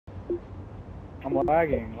I'm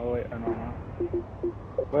lagging. Oh wait, I know I'm not.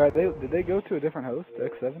 Wait, did they go to a different host,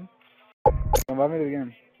 X7? Invite me to the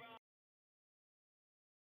game.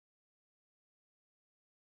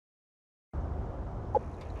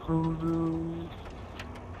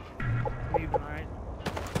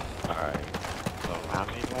 Alright. So how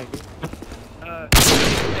many do I get?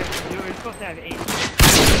 You were supposed to have 8.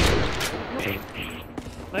 8.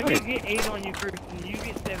 Let me get 8 on you first, and you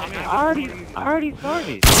get 7. I already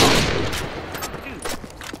started. Dude.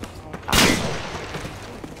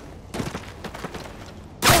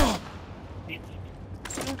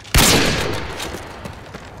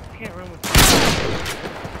 Can't run with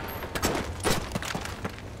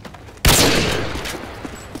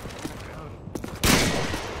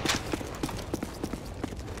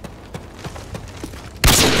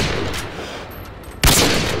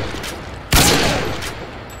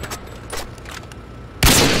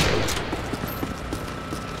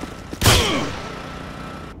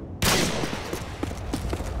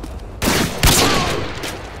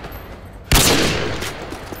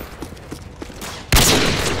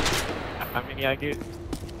How many I get?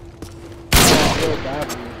 Real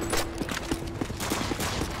badly.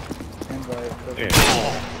 Invite. Yeah.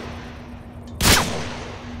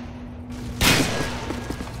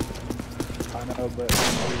 I know, but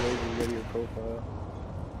I'm too lazy to go to your profile.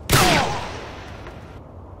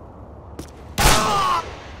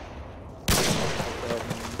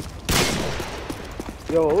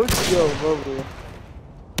 Yo, bro.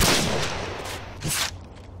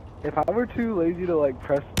 If I were too lazy to like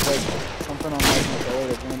press like something on my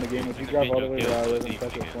controller to win the game, would you grab all the way where I live and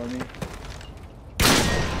press it for me?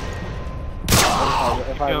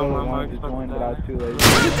 If I really wanted to join, but I was too lazy.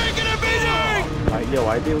 You're taking a beating! Yo,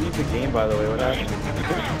 why'd they leave the game, by the way? What happened?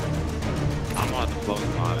 I'm on the close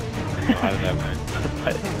on it. How did that win?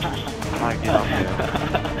 I might get off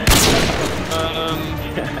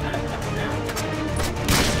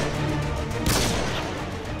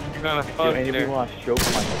You're gonna Yo, fuck anybody there. wanna stroke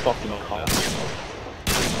my fucking car?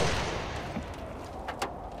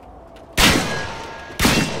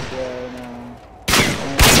 Yeah,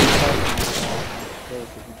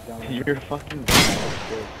 no. You're fucking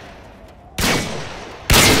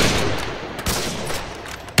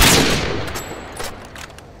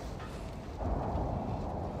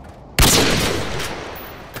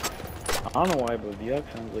I don't know why, but Viac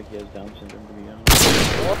sounds like he has Down syndrome, to be honest.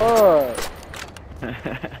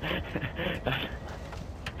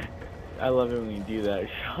 I love it when you do that.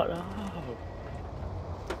 Shut up.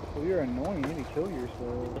 Well, you're annoying. You need to kill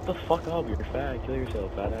yourself. What the fuck up? You're fat. Kill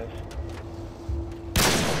yourself, fat ass.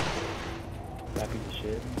 Fat piece of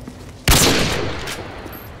shit.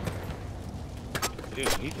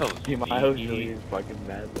 Dude, he tells Dude, my host really is fucking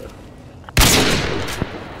bad, though.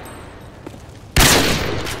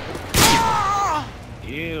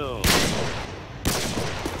 Ew.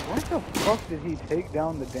 Why the fuck did he take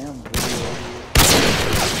down the damn video?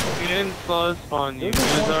 You didn't slow spawn you. He There's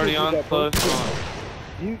was one already person on that slow posted- spawn.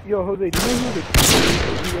 Yo, Jose, do you know who the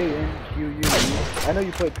T-A-N-Q-U-E? I know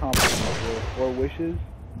you played Competition before, or Wishes.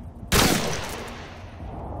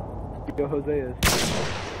 Yo, Jose is.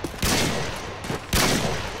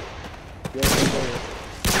 Yo, Jose is.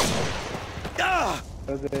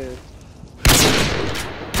 Jose is.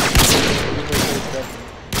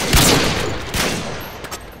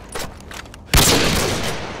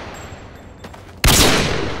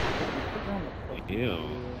 Ew.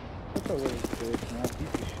 That's a little bitch, man. I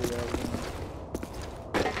beat the shit out of him.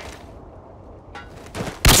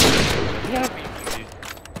 Yeah,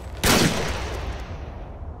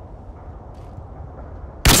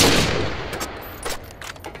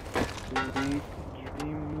 Sweet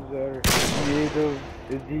dreams are made of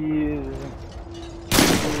these.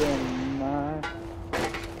 You and mine.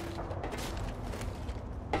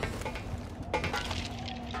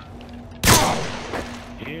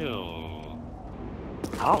 Ew.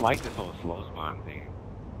 I don't like this whole slow spawn thing.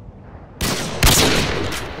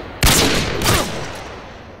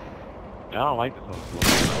 I don't like this whole slow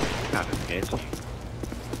spawn thing. It's kinda sketchy.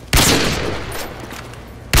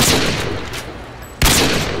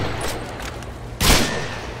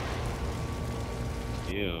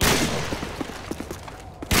 Ew.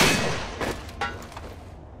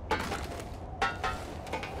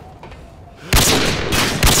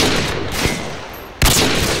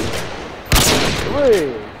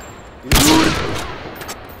 Wait!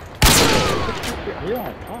 You're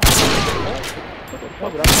on top. No,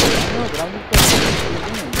 but I'm just like,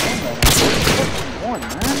 you're doing,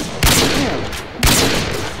 man. Damn.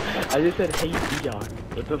 I just said, hey, Dion.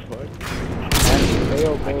 What the fuck?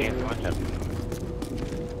 Fail, I can't do much of it.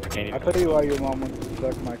 I can't even. I'll tell you why your mom wants to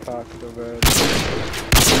suck my cock so bad.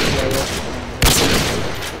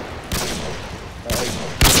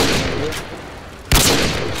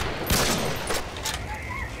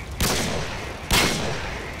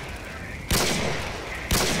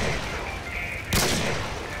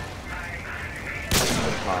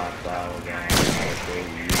 Pop out on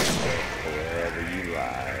wherever you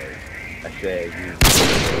lie. I said you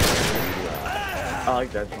wherever you lie. I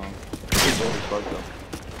like that song. It's really fucked up.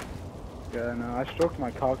 Yeah, no, I stroked my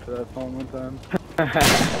cock to that song one time.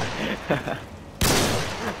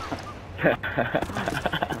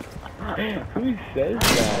 Who says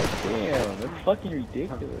that? Damn, that's fucking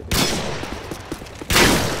ridiculous.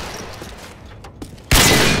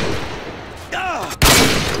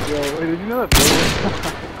 Yo, wait, did you know that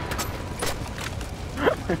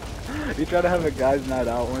Bill? He tried to have a guy's night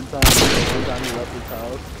out one time. One time he left his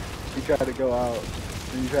house. He tried to go out.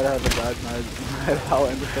 And he tried to have a guy's night out,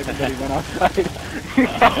 and the second that he went outside, he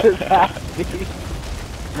got his ass beat.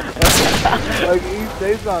 Like, he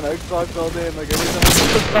stays on Xbox all day, and like every time he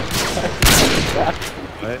goes outside,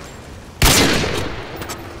 What?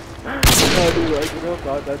 no, dude, like, real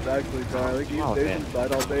thought, that's actually dry. Like, he stays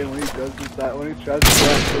inside all day, and when he goes inside, when he tries to go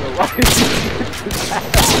out to the light, he gets his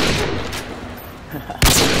ass.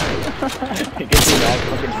 He gets his ass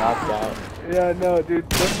fucking knocked out. Yeah, no,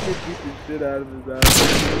 dude, some kid beat the shit out of his ass. He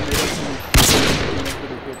made him to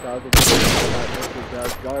the kid's house and his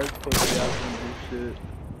ass. Guards pussy ass and do shit.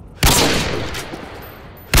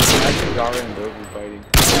 Imagine Gara and Dover fighting.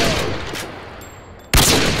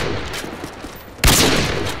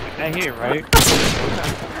 That here, right?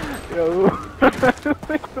 Yo,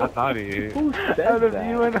 I thought he did. Who said out of that?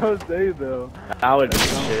 you and Jose, though. I would beat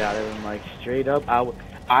the shit out of him, like, straight up.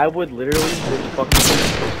 I would literally just fucking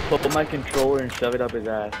pull my controller and shove it up his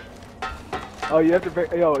ass. Oh, you have to bring,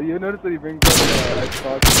 yo, you notice that he brings up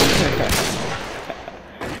Xbox?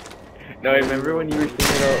 No, I remember when you were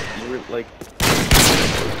saying about, you were like...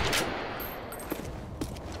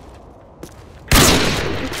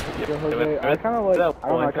 Yo, Jose, I kind of like, I don't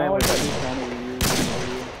know, I kind of like that new sound we use.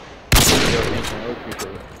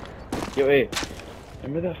 Yo, hey,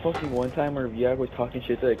 remember that fucking one time where Viag was talking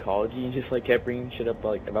shit to Ecology and just like kept bringing shit up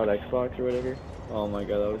like about Xbox or whatever? Oh my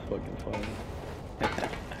god, that was fucking funny.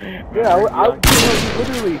 Yeah, you know,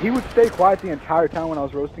 literally, he would stay quiet the entire time when I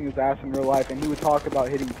was roasting his ass in real life, and he would talk about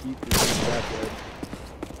hitting pizzas and stuff.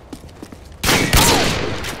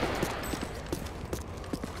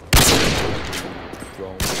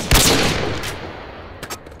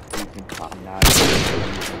 You can talk now, you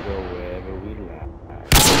can go wherever we like.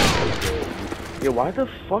 Yo, why the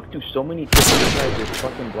fuck do so many people like this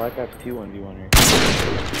fucking Black Ops 2 1v1er?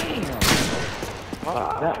 Damn!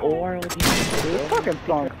 That OR with you. This fucking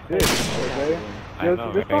song's sick, okay? I Yo,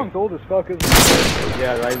 know, this right? song's old as fuck, isn't it?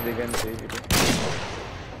 Yeah, Rise Against basically.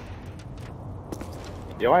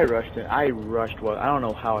 Yo, I rushed it. I rushed what? I don't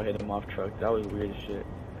know how I hit him off truck. That was weird as shit.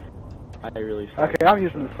 I really sucked. Okay, I'm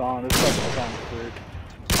using the song. This fucking song's sick.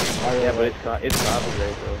 Yeah, but it's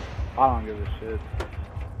copyright though. I don't give a shit.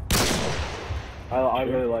 I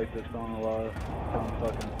really like this song a lot. It sounds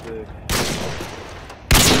fucking sick.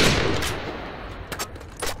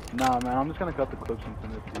 Nah, man, I'm just gonna cut the clips and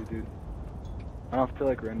send it to you, dude. I don't feel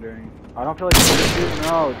like rendering. I don't feel like rendering.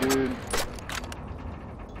 No, dude.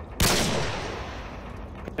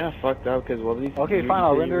 Yeah, fucked up because well these. Okay, fine.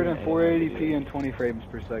 I'll render it in 480p and 20 frames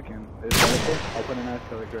per second. Is that okay? I'll put a nice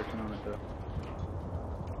color correction on it though.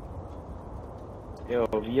 Yo,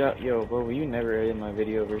 bro, you never edited my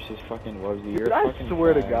video versus fucking Wubsy. You're Dude, a I fucking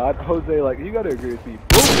swear to fan. God, Jose, like, you gotta agree with me.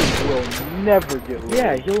 Boom will never get rid.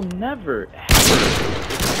 Yeah, he'll never, ever.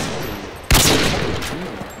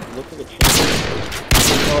 Look at the chat.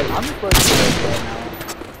 So, like, I'm just letting you know right now.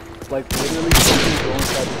 Like, literally, Jose's going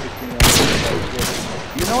inside the 16 hours.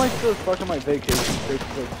 You know, I still fucking my vacation trips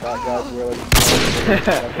with fat guys where, like,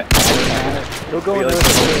 he'll go in there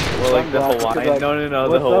with like the Hawaiian. No,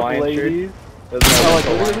 the Hawaiian shirt. No, like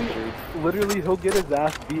literally, he'll get his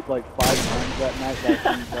ass beat like 5 times that night by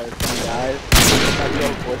some guys. My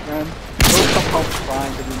girl's boyfriend. He'll come home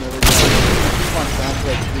crying because he never got it. He's on time for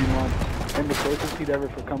like 3 months. And the closest he'd ever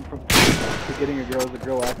come from to getting a girl is a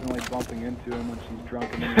girl accidentally bumping into him when she's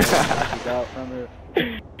drunk and then he's out from her.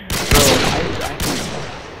 Bro,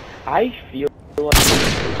 I feel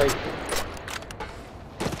like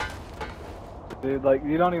Dude, like,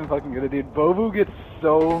 you don't even fucking get it, dude. Bovu gets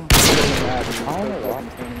so mad.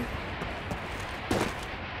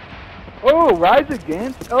 Oh, Rise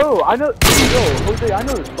Against? Oh, I know. Yo, Jose, I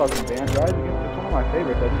know this fucking band. Rise Against is one of my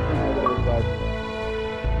favorites. I just didn't know that it was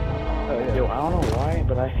yeah. Yo, I don't know why,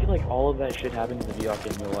 but I feel like all of that shit happens in Vioc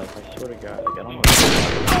in real life. I swear to God, like I don't know.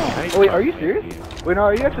 Oh wait, are you serious? Wait, no,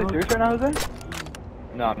 are you actually serious right now, Jose?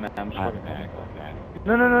 No, man, I'm just fucking playing.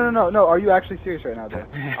 No. Are you actually serious right now, though?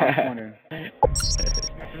 I'm just wondering.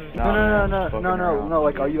 No.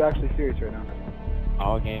 Like, are you actually serious right now?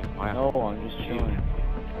 All games. No, I'm just chilling.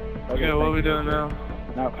 Okay, Yeah, what are we doing now?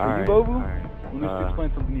 Now, for Alright, you, Bobu, alright. let me just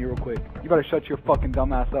explain something to you real quick. You better shut your fucking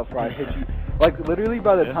dumb ass up before I hit you. Like, literally,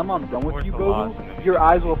 by the time I'm done with you, Bobu, your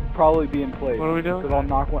eyes will probably be in place. What are we doing? Because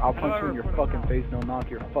I'll punch you in your fucking face and I'll knock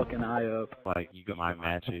your fucking eye up. Like, you got my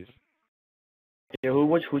matches. Yeah, who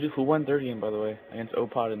won third game, by the way? Against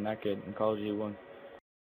Opod and that kid. Ecology who won.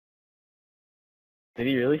 Did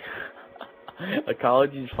he really?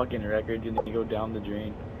 Ecology's fucking record didn't go down the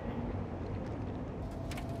drain.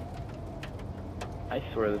 I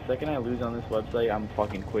swear, the second I lose on this website, I'm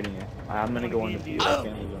fucking quitting it. I'm gonna go on the field. I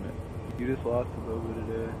can't lose on it. You just lost to Bobu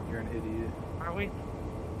today. You're an idiot. Are we?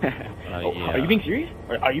 Yeah. Are you being serious?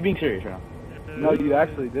 Are you being serious right now? No, you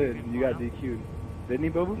actually did. You got DQ'd. Didn't he,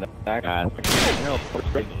 Bobu? No,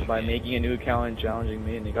 by making a new account and challenging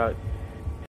me, and they got